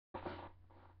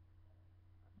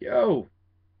Yo,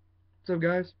 what's up,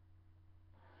 guys?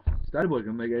 Boy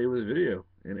come back at you with a video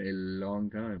in a long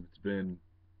time. It's been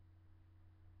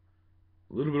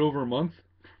a little bit over a month.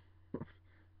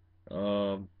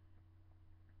 Um,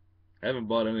 haven't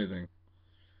bought anything.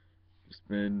 Just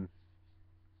been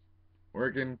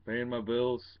working, paying my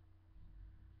bills,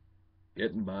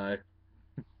 getting by.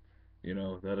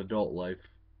 That adult life.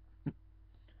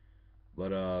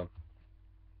 But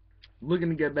looking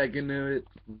to get back into it.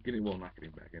 Not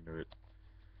getting back into it.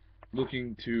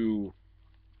 Looking to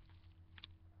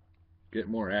get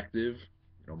more active.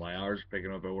 My hours are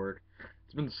picking up at work.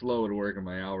 It's been slow at work, and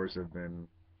my hours have been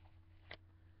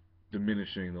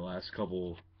diminishing the last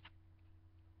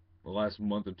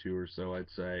month or two or so, I'd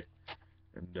say,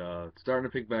 and it's starting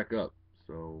to pick back up.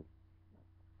 So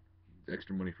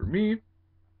extra money for me,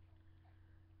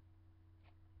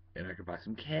 and I could buy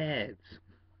some cats,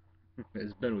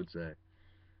 as Ben would say.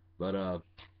 But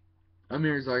I'm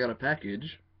here because I got a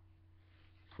package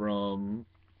from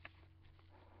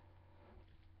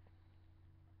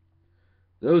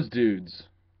those dudes,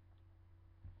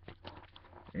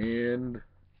 and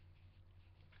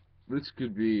this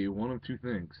could be one of two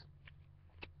things: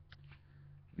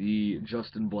 the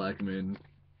Justin Blackmon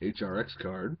HRX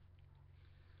card,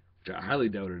 which I highly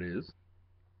doubt it is,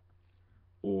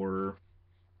 or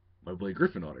my Blake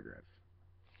Griffin autograph.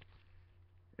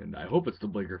 And I hope it's the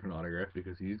Blake Griffin autograph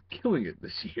because he's killing it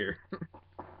this year.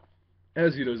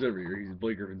 As he does every year, he's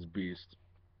Blake Griffin's beast.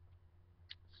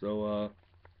 So,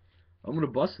 I'm gonna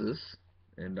bust this,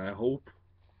 and I hope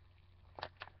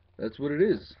that's what it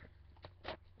is.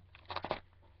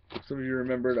 If some of you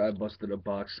remembered, I busted a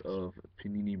box of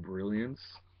Panini Brilliance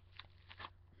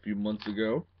a few months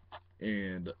ago,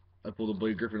 and I pulled a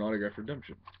Blake Griffin autograph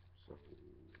redemption. So,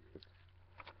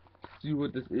 let's see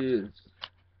what this is.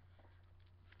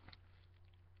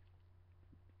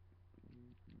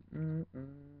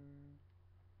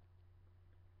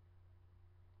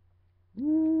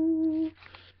 Ooh.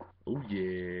 Oh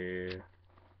yeah.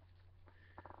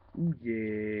 Oh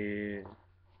yeah.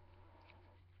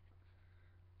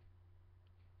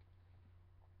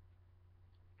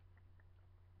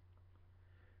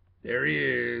 There he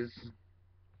is.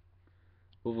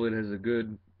 Hopefully it has a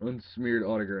good unsmeared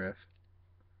autograph.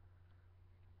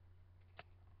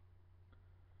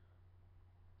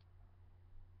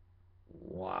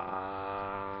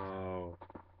 Wow.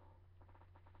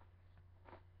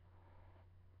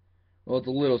 Well, it's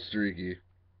a little streaky.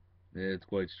 Yeah, it's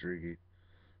quite streaky.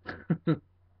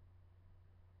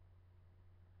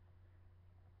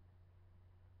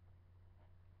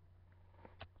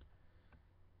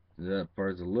 That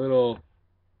part's a little,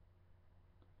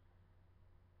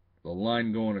 the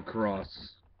line going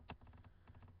across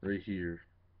right here.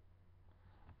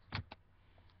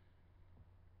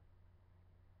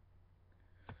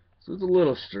 So it's a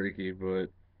little streaky,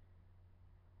 but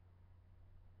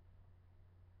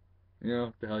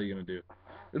what the hell are you gonna do?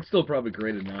 It's still probably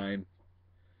graded 9.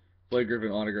 Blake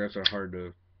Griffin autographs are hard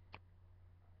to.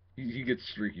 He gets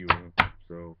streaky with them,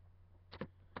 so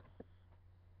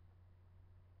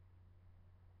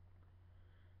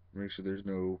make sure there's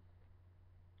no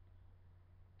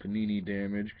Panini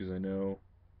damage, because I know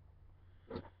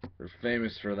they're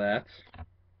famous for that.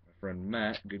 My friend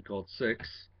Matt, good called 6,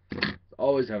 is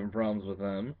always having problems with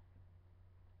them.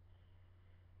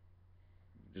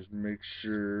 Just make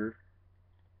sure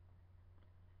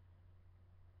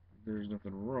there's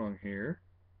nothing wrong here.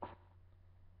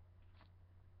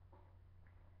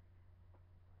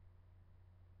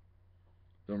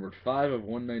 Number 5 of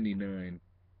 199.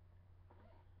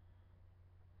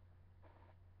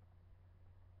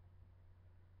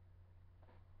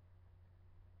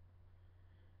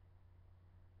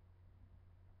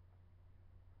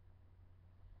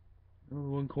 Well,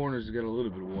 one corner's got a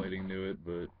little bit of whiting to it,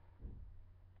 but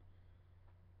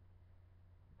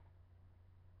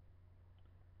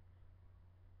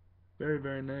very,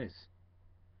 very nice.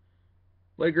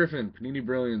 Blake Griffin, Panini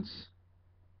Brilliance,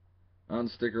 on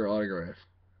sticker autograph.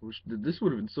 This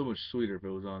would have been so much sweeter if it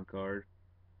was on card.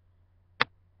 But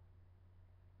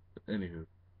anywho,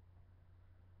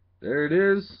 there it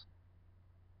is.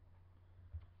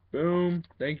 Boom.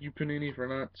 Thank you, Panini, for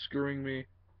not screwing me.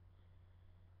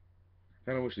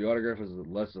 Kind of wish the autograph was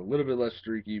a little bit less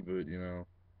streaky, but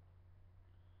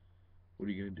what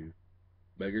are you gonna do?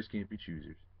 Beggars can't be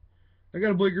choosers. I got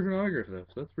a Blake Griffin autograph though,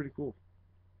 so that's pretty cool.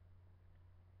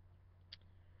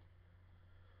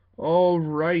 All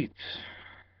right,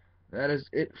 that is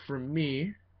it from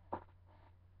me. I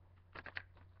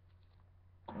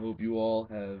hope you all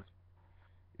have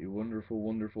a wonderful,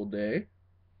 wonderful day.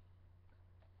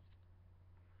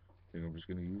 I think I'm just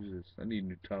gonna use this. I need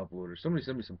new top loaders. Somebody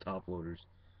send me some top loaders.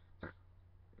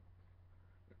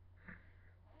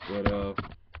 But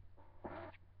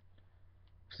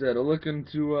said I'm looking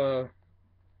to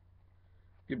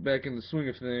get back in the swing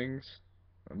of things.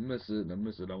 I miss it. I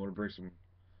miss it. I want to bring some.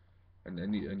 I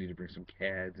need to bring some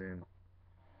CADs in.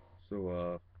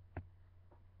 So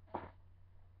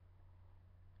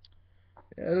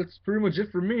yeah, that's pretty much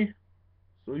it for me.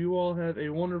 So you all have a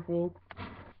wonderful,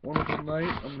 wonderful night.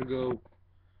 I'm gonna go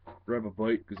grab a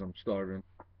bite because I'm starving.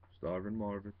 Starving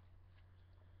Marvin.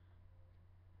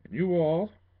 And you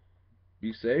all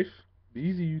be safe. Be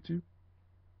easy, you two.